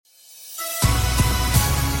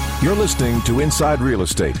You're listening to Inside Real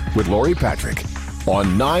Estate with Lori Patrick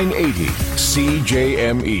on 980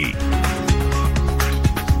 CJME.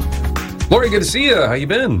 Lori, good to see you. How you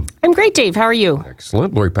been? I'm great, Dave. How are you?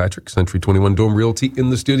 Excellent. Lori Patrick, Century 21 Dome Realty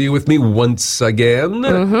in the studio with me once again.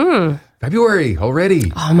 Mm-hmm. February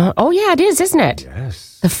already. Oh, yeah, it is, isn't it?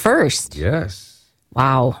 Yes. The first. Yes.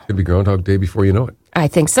 Wow. Could be Groundhog Day before you know it. I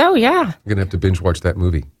think so, yeah. You're going to have to binge watch that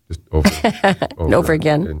movie. Just over and over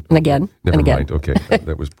again and again Never and again. mind. Okay.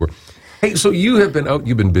 That was poor. Hey, so you have been out.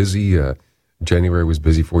 You've been busy. January was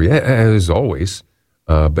busy for you, as always.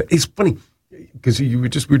 But it's funny because we were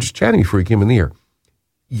just chatting before you came in the air.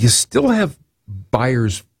 You still have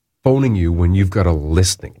buyers phoning you when you've got a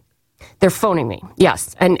listing. They're phoning me,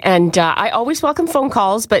 yes. And I always welcome phone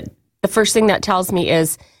calls, but the first thing that tells me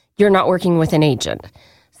is you're not working with an agent.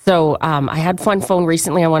 So I had one phone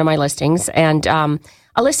recently on one of my listings, and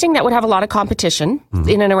a listing that would have a lot of competition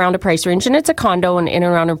in and around a price range. And it's a condo in and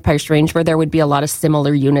around a price range where there would be a lot of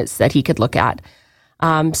similar units that he could look at.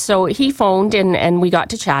 So he phoned and we got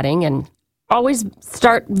to chatting and always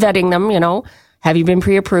start vetting them, Have you been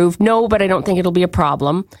pre-approved? No, but I don't think it'll be a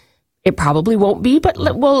problem. It probably won't be, but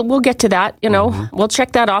we'll get to that, We'll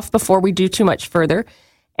check that off before we do too much further.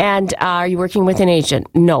 And are you working with an agent?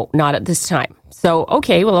 No, not at this time. So,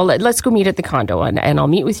 okay, well, let's go meet at the condo and I'll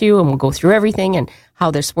meet with you and we'll go through everything and how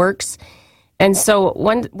this works. And so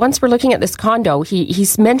once we're looking at this condo,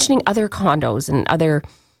 he's mentioning other condos and other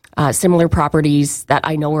similar properties that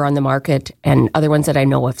I know are on the market and other ones that I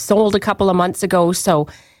know have sold a couple of months ago. So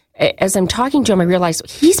as I'm talking to him, I realized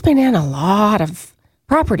he's been in a lot of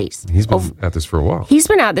properties. He's been at this for a while. He's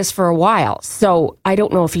been at this for a while. So I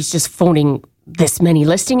don't know if he's just phoning this many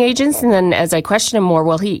listing agents. And then as I question him more,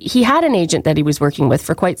 well, he had an agent that he was working with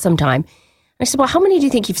for quite some time. I said, well, how many do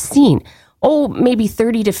you think you've seen? Oh, maybe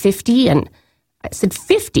 30 to 50. And I said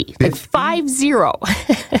 50, like 50.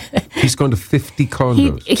 He's gone to 50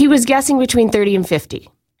 condos. He was guessing between 30 and 50.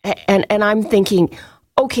 And I'm thinking,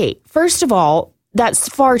 okay, first of all, that's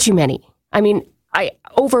far too many. I mean,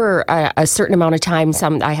 over a certain amount of time,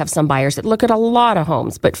 I have some buyers that look at a lot of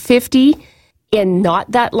homes, but 50 in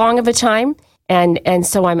not that long of a time. And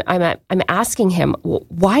so I'm asking him,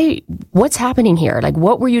 why? What's happening here? Like,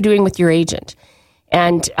 what were you doing with your agent?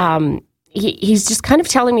 And he's just kind of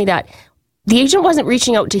telling me that the agent wasn't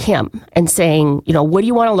reaching out to him and saying, what do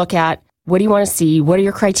you want to look at? What do you want to see? What are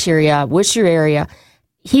your criteria? What's your area?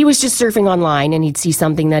 He was just surfing online and he'd see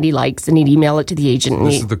something that he likes and he'd email it to the agent.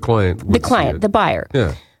 This is the client. The buyer.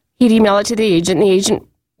 Yeah. He'd email it to the agent and the agent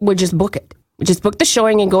would just book it. Just book the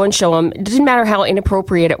showing and go and show him. It didn't matter how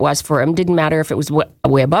inappropriate it was for him. Didn't matter if it was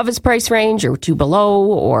way above his price range or too below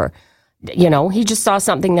or, he just saw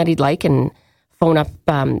something that he'd like and phone up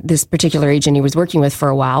this particular agent he was working with for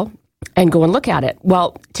a while and go and look at it.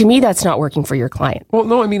 Well, to me, that's not working for your client. Well,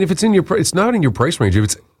 no, I mean, if it's it's not in your price range. If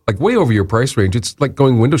it's like way over your price range, it's like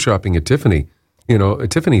going window shopping at Tiffany.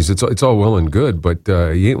 At Tiffany's, it's all well and good, but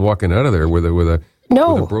you ain't walking out of there with a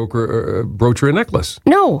brooch or a necklace.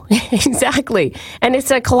 No, exactly. And it's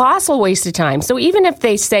a colossal waste of time. So even if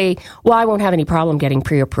they say, well, I won't have any problem getting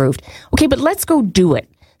pre-approved. Okay, but let's go do it.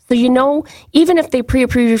 So, even if they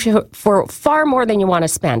pre-approve you for far more than you want to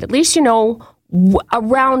spend, at least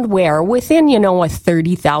around where, within, a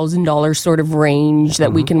 $30,000 sort of range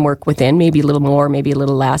that we can work within, maybe a little more, maybe a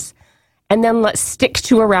little less. And then let's stick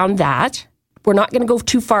to around that. We're not going to go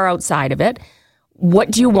too far outside of it.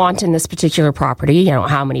 What do you want in this particular property?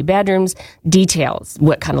 How many bedrooms, details,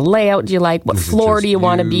 what kind of layout do you like? What floor do you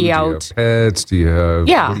want to be out? Do you have pets? Do you have,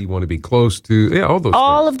 what do you want to be close to? Yeah, all those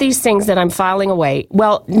All of these things that I'm filing away.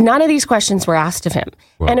 Well, none of these questions were asked of him.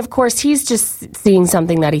 Well, and of course, he's just seeing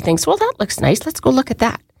something that he thinks, well, that looks nice. Let's go look at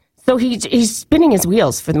that. So he's spinning his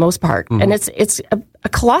wheels for the most part. Mm-hmm. And it's a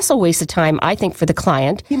colossal waste of time, I think, for the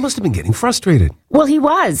client. He must have been getting frustrated. Well, he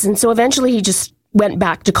was. And so eventually he just went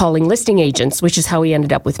back to calling listing agents, which is how he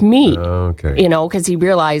ended up with me. Okay. Because he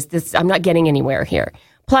realized I'm not getting anywhere here.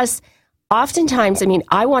 Plus, oftentimes,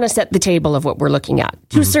 I want to set the table of what we're looking at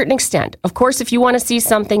to a certain extent. Of course, if you want to see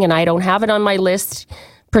something and I don't have it on my list,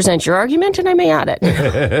 present your argument and I may add it.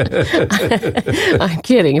 I'm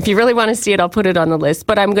kidding. If you really want to see it, I'll put it on the list.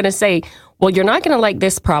 But I'm going to say, well, you're not going to like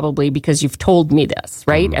this probably because you've told me this,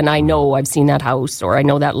 right? And I know I've seen that house or I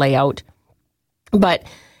know that layout. But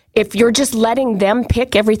if you're just letting them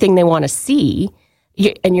pick everything they want to see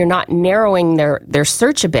and you're not narrowing their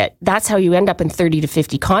search a bit, that's how you end up in 30 to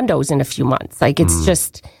 50 condos in a few months. Like it's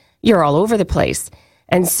just, you're all over the place.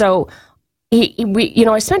 And so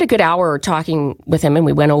I spent a good hour talking with him and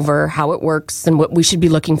we went over how it works and what we should be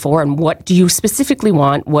looking for and what do you specifically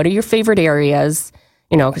want? What are your favorite areas?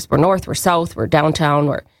 Because we're north, we're south, we're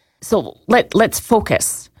downtown. So let's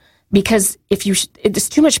focus. because if it's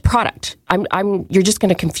too much product, you're just going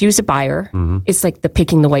to confuse a buyer. It's like the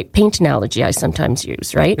picking the white paint analogy I sometimes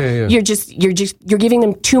use, right? Yeah. You're giving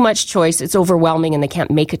them too much choice. It's overwhelming, and they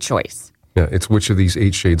can't make a choice. Yeah, it's which of these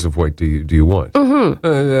 8 shades of white do you want?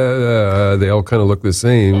 They all kind of look the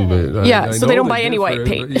same, but I so know they don't they're buy any white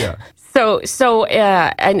different, paint. Yeah.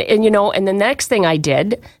 And the next thing I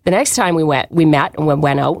did, the next time we met and we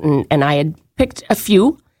went out, and I had picked a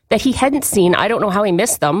few that he hadn't seen. I don't know how he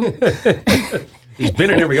missed them. He's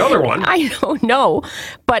been in every other one. I don't know.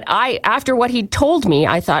 But after what he told me,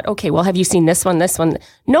 I thought, okay, well, have you seen this one, this one?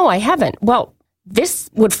 No, I haven't. Well, this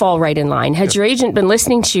would fall right in line. Had your agent been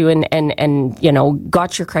listening to you and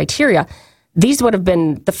got your criteria, these would have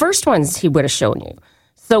been the first ones he would have shown you.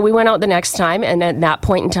 So we went out the next time, and at that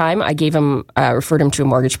point in time, I referred him to a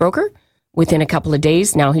mortgage broker. Within a couple of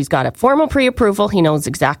days, now he's got a formal pre-approval. He knows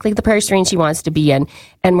exactly the price range he wants to be in,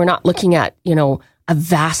 and we're not looking at, a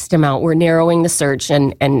vast amount. We're narrowing the search,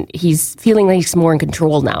 and he's feeling like he's more in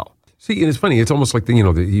control now. See, and it's funny. It's almost like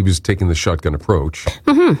he was taking the shotgun approach,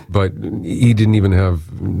 but he didn't even have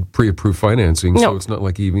pre-approved financing, so it's not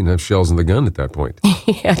like he even has shells in the gun at that point.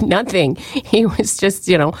 He had nothing. He was just,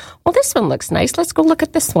 well, this one looks nice. Let's go look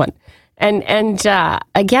at this one. And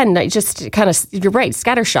again, I just kind of, you're right,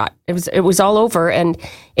 scattershot. It was all over. And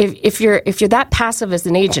if you're that passive as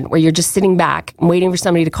an agent, where you're just sitting back and waiting for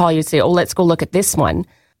somebody to call you and say, oh, let's go look at this one.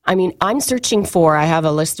 I mean, I have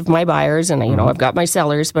a list of my buyers, and I've got my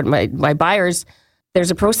sellers, but my buyers, there's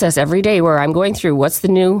a process every day where I'm going through what's the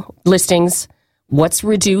new listings, what's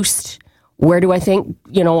reduced, where do I think,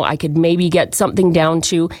 I could maybe get something down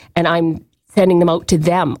to, and I'm sending them out to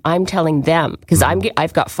them. I'm telling them, because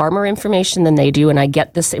I've got far more information than they do, and I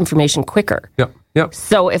get this information quicker. Yep.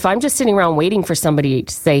 So if I'm just sitting around waiting for somebody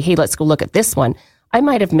to say, hey, let's go look at this one, I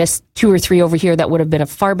might have missed 2 or 3 over here that would have been a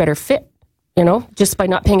far better fit, just by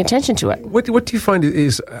not paying attention to it. What do you find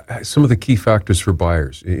is some of the key factors for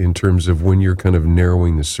buyers in terms of when you're kind of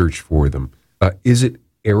narrowing the search for them? Is it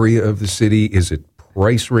area of the city? Is it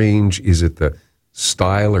price range? Is it the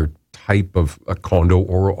style or type of a condo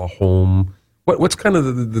or a home? What's kind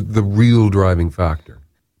of the real driving factor?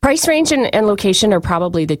 Price range and location are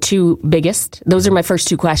probably the 2 biggest. Those are my first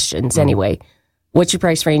 2 questions anyway. What's your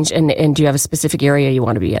price range, and do you have a specific area you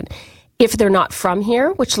want to be in? If they're not from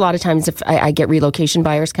here, which a lot of times if I get relocation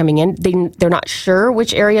buyers coming in, they're not sure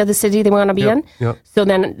which area of the city they want to be in. Yep. So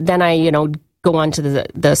then I, go on to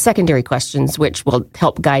the secondary questions, which will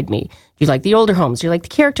help guide me. Do you like the older homes? Do you like the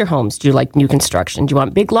character homes? Do you like new construction? Do you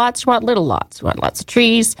want big lots? Do you want little lots? Do you want lots of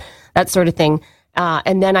trees? That sort of thing.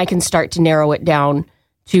 And then I can start to narrow it down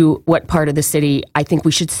to what part of the city I think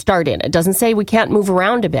we should start in. It doesn't say we can't move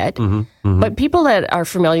around a bit, but people that are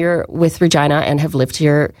familiar with Regina and have lived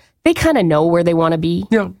here, they kind of know where they want to be.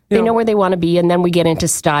 Yeah. They know where they want to be, and then we get into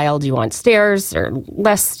style. Do you want stairs or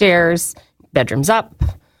less stairs? Bedrooms up,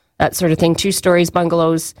 that sort of thing. 2 stories,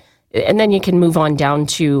 bungalows. And then you can move on down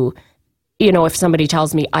to, if somebody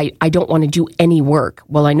tells me I don't want to do any work,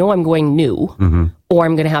 well, I know I'm going new, or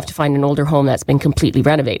I'm going to have to find an older home that's been completely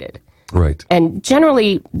renovated. Right. And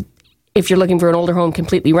generally, if you're looking for an older home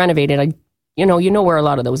completely renovated, you know where a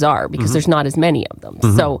lot of those are, because there's not as many of them.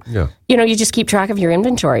 So, you just keep track of your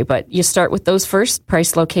inventory, but you start with those first,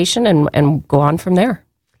 price, location, and go on from there.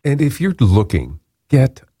 And if you're looking,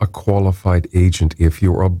 get a qualified agent. If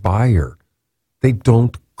you're a buyer, they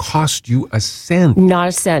don't cost you a cent. Not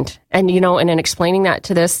a cent. And, and in explaining that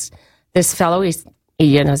to this fellow,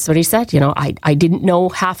 that's what he said. I didn't know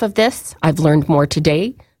half of this. I've learned more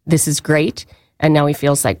today. This is great. And now he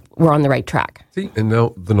feels like we're on the right track. See, and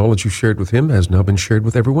now the knowledge you shared with him has now been shared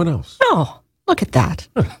with everyone else. Oh, look at that.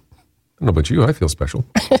 I don't know about you. I feel special.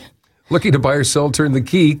 Looking to buy or sell, turn the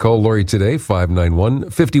key. Call Lori today,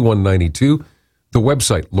 591-5192. The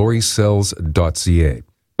website, lorisells.ca.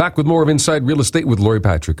 Back with more of Inside Real Estate with Lori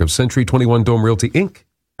Patrick of Century 21 Dome Realty, Inc.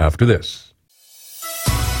 after this.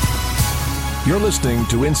 You're listening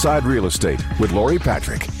to Inside Real Estate with Lori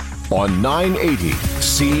Patrick on 980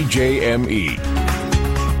 CJME.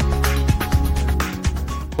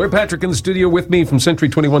 Lori Patrick in the studio with me from Century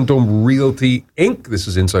 21 Dome Realty, Inc. This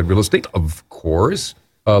is Inside Real Estate, of course.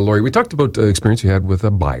 Lori, we talked about experience you had with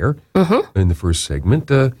a buyer in the first segment.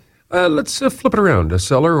 Let's flip it around. A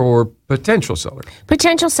seller or potential seller?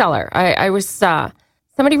 Potential seller. I was,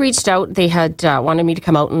 somebody reached out. They had wanted me to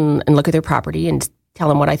come out and look at their property and tell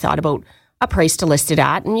them what I thought about a price to list it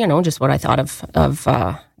at, and, just what I thought of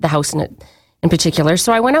the house in particular.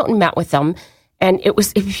 So I went out and met with them, and it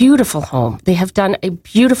was a beautiful home. They have done a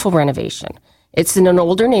beautiful renovation. It's in an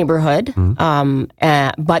older neighborhood,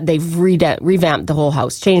 but they've revamped the whole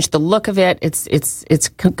house, changed the look of it. It's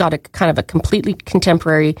got a kind of a completely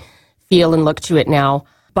contemporary feel and look to it now.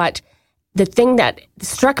 But the thing that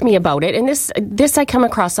struck me about it, and this I come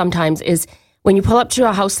across sometimes, is when you pull up to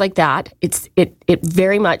a house like that, it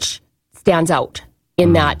very much stands out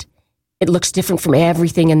in that it looks different from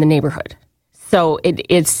everything in the neighborhood. So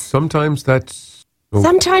it's sometimes that's okay,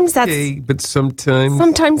 sometimes that's but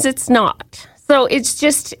sometimes it's not. So it's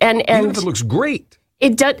just and even if it looks great.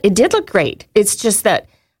 It did look great. It's just that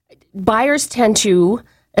buyers tend to,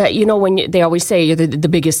 they always say you're the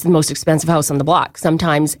biggest and most expensive house on the block.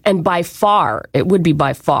 Sometimes, and by far, it would be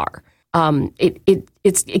by far.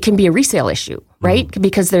 It can be a resale issue, right? Mm-hmm.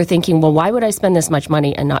 Because they're thinking, well, why would I spend this much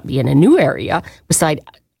money and not be in a new area beside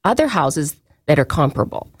other houses that are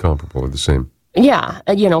comparable? Comparable or the same. Yeah,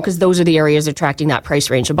 because those are the areas attracting that price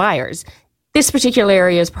range of buyers. This particular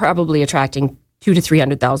area is probably attracting $200,000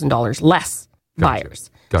 to $300,000 less buyers.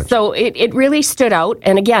 Gotcha. So it really stood out.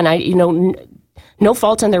 And again, no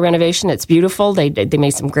fault in their renovation. It's beautiful. They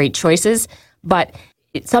made some great choices. But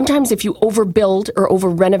sometimes if you overbuild or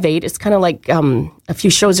over-renovate, it's kind of like a few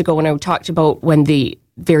shows ago when I talked about when the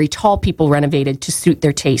very tall people renovated to suit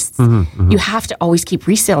their tastes. You have to always keep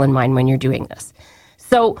resale in mind when you're doing this.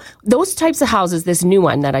 So those types of houses, this new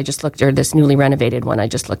one that I just looked at, or this newly renovated one I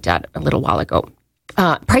just looked at a little while ago,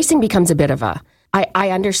 pricing becomes a bit of a... I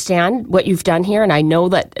understand what you've done here, and I know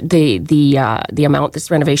that the amount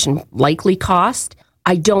this renovation likely cost.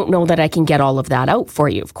 I don't know that I can get all of that out for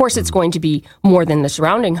you. Of course, it's going to be more than the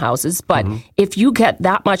surrounding houses, but if you get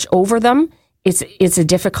that much over them, it's a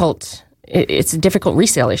difficult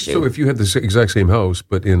resale issue. So if you had the exact same house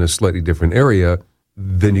but in a slightly different area,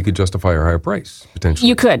 then you could justify a higher price, potentially.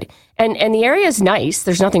 You could. And the area is nice.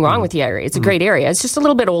 There's nothing wrong with the area. It's a great area. It's just a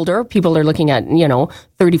little bit older. People are looking at, 30,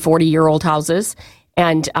 40-year-old houses.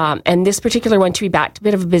 And this particular one, to be back to a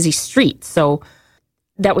bit of a busy street. So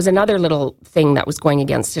that was another little thing that was going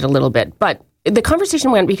against it a little bit. But the conversation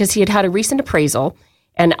went because he had a recent appraisal.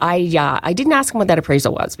 And I didn't ask him what that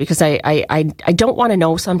appraisal was because I don't want to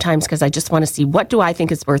know sometimes because I just want to see what do I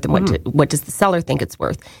think it's worth and what does the seller think it's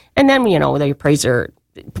worth. And then, the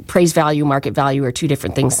appraise value, market value are two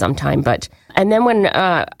different things sometime. And then when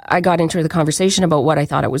I got into the conversation about what I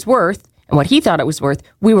thought it was worth and what he thought it was worth,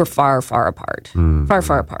 we were far, far apart.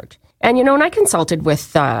 Far apart. And, and I consulted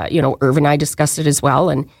with, Irv and I discussed it as well.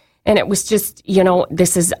 And it was just,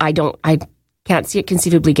 I can't see it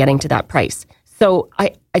conceivably getting to that price. So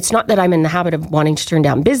it's not that I'm in the habit of wanting to turn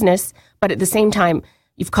down business, but at the same time,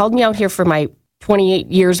 you've called me out here for my 28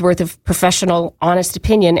 years worth of professional, honest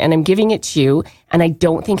opinion, and I'm giving it to you, and I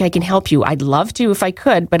don't think I can help you. I'd love to if I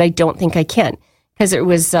could, but I don't think I can. Because it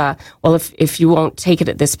was, if you won't take it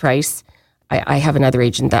at this price, I have another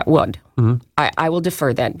agent that would. I will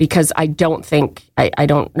defer then, because I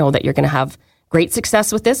don't know that you're going to have great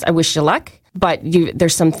success with this. I wish you luck, but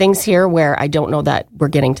there's some things here where I don't know that we're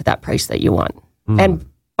getting to that price that you want. And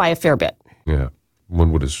by a fair bit. Yeah,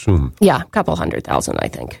 one would assume. Yeah, a couple $100,000, I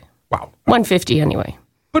think. Wow. 150 anyway.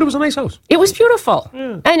 But it was a nice house. It was beautiful.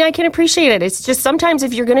 Yeah. And I can appreciate it. It's just sometimes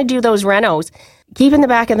if you're going to do those renos, keep in the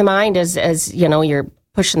back of the mind as you're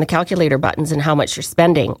pushing the calculator buttons and how much you're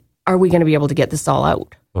spending. Are we going to be able to get this all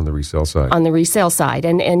out? On the resale side. On the resale side.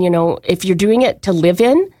 And if you're doing it to live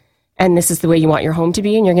in, and this is the way you want your home to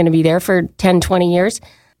be, and you're going to be there for 10, 20 years,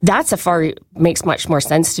 makes much more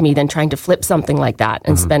sense to me than trying to flip something like that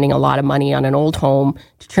and spending a lot of money on an old home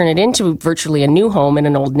to turn it into virtually a new home in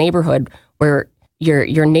an old neighborhood where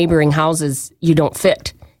your neighboring houses, you don't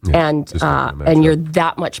fit. Yeah, and you're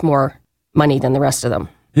that much more money than the rest of them.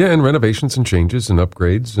 Yeah, and renovations and changes and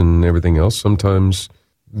upgrades and everything else, sometimes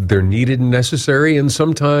they're needed and necessary, and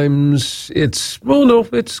sometimes it's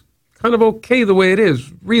kind of okay the way it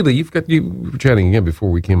is. Really, we were chatting again before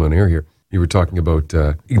we came on air here. You were talking about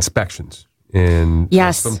inspections, and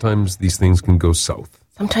yes. Sometimes these things can go south.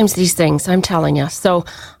 Sometimes these things, I'm telling you. So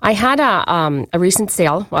I had a recent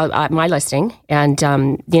sale, my listing, and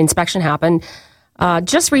the inspection happened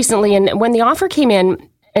just recently. And when the offer came in,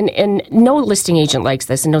 and no listing agent likes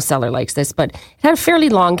this and no seller likes this, but it had a fairly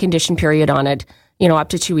long condition period on it, up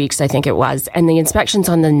to 2 weeks, I think it was. And the inspection's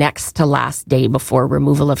on the next to last day before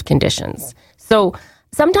removal of conditions. So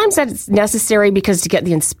sometimes that's necessary because to get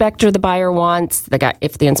the inspector the buyer wants,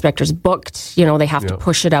 if the inspector's booked, they have to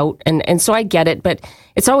push it out. And so I get it, but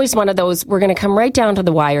it's always one of those, we're going to come right down to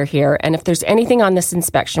the wire here. And if there's anything on this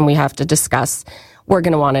inspection we have to discuss, we're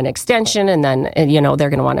going to want an extension. And then, they're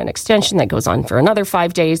going to want an extension that goes on for another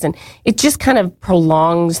 5 days. And it just kind of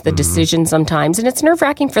prolongs the decision sometimes. And it's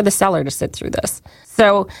nerve-wracking for the seller to sit through this.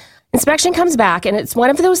 So inspection comes back, and it's one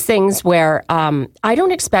of those things where I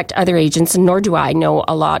don't expect other agents, and nor do I know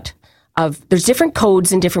a lot there's different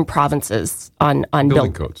codes in different provinces on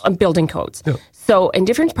Building codes. On building codes. Yeah. So in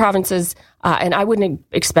different provinces, and I wouldn't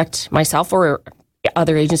expect myself or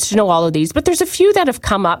other agents to know all of these, but there's a few that have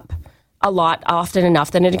come up a lot, often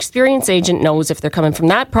enough, that an experienced agent knows if they're coming from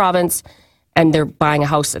that province and they're buying a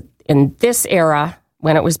house in this era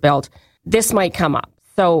when it was built, this might come up.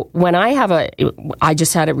 So when I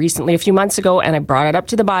just had it recently a few months ago, and I brought it up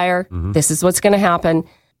to the buyer. This is what's going to happen.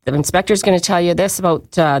 The inspector's going to tell you this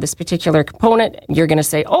about this particular component. You're going to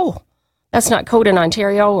say, oh, that's not code in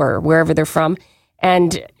Ontario or wherever they're from.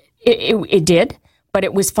 And it did, but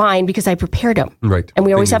it was fine because I prepared them. Right. And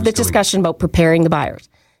we always have the discussion about preparing the buyers.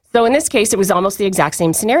 So in this case, it was almost the exact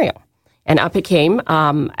same scenario. And up it came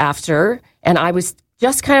after, and I was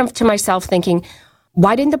just kind of to myself thinking,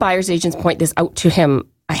 why didn't the buyer's agents point this out to him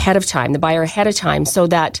ahead of time, the buyer ahead of time, so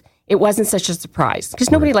that it wasn't such a surprise? Because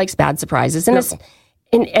nobody likes bad surprises.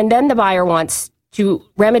 And then the buyer wants to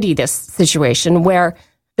remedy this situation where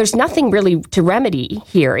there's nothing really to remedy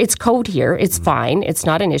here. It's code here. It's fine. It's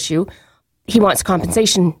not an issue. He wants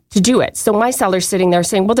compensation to do it. So my seller's sitting there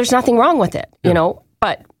saying, well, there's nothing wrong with it, you know,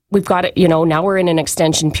 but we've got it, you know, now we're in an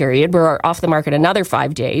extension period. We're off the market another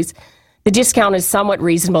 5 days. The discount is somewhat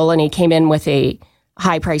reasonable, and he came in with a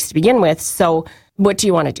high price to begin with. So what do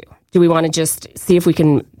you want to do? Do we want to just see if we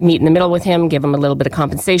can meet in the middle with him, give him a little bit of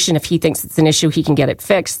compensation? If he thinks it's an issue, he can get it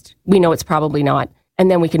fixed. We know it's probably not. And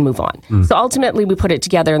then we can move on. So ultimately, we put it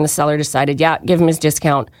together, and the seller decided, yeah, give him his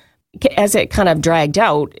discount. As it kind of dragged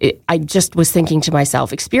out, I just was thinking to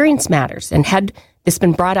myself, experience matters. And had this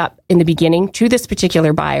been brought up in the beginning to this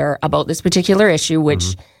particular buyer about this particular issue,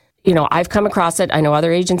 which, you know, I've come across it. I know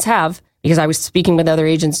other agents have, because I was speaking with other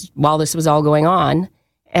agents while this was all going on.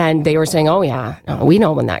 And they were saying, oh, yeah, no, we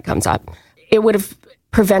know when that comes up. It would have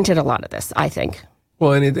prevented a lot of this, I think.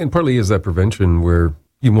 Well, and partly is that prevention where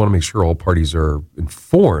you want to make sure all parties are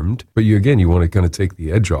informed, but you want to kind of take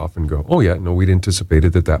the edge off and go, oh, yeah, no, we'd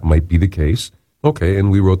anticipated that might be the case. Okay,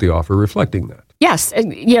 and we wrote the offer reflecting that. Yes,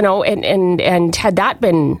 you know, and had that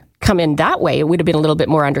been come in that way, it would have been a little bit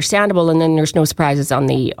more understandable. And then there's no surprises on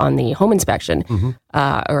the home inspection.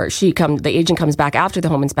 Or the agent comes back after the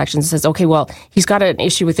home inspection and says, okay, well, he's got an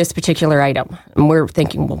issue with this particular item. And we're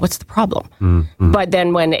thinking, well, what's the problem? But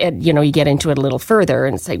then when you get into it a little further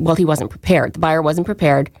and say, well, he wasn't prepared. The buyer wasn't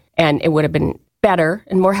prepared, and it would have been better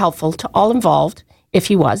and more helpful to all involved if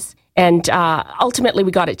he was. And ultimately,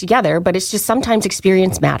 we got it together, but it's just sometimes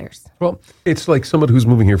experience matters. Well, it's like someone who's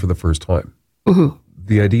moving here for the first time.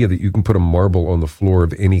 The idea that you can put a marble on the floor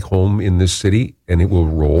of any home in this city and it will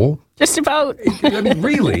roll. Just about. I mean,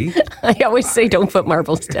 really? I always say don't put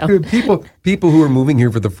marbles down. People who are moving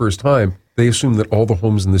here for the first time, they assume that all the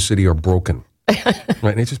homes in the city are broken. Right?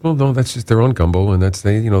 And it's just, well, no, that's just their own gumbo, and that's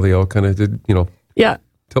they all kind of did, Yeah.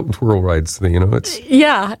 Tilt and twirl rides,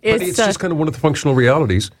 it's just kind of one of the functional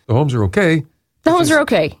realities. The homes are okay. The homes are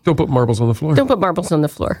okay. Don't put marbles on the floor. Don't put marbles on the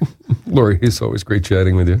floor. Lori, it's always great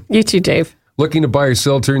chatting with you. You too, Dave. Looking to buy or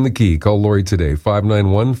sell, turn the key. Call Lori today,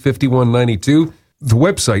 591-5192. The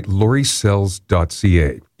website,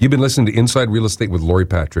 lorisells.ca. You've been listening to Inside Real Estate with Lori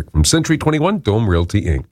Patrick from Century 21 Dome Realty, Inc.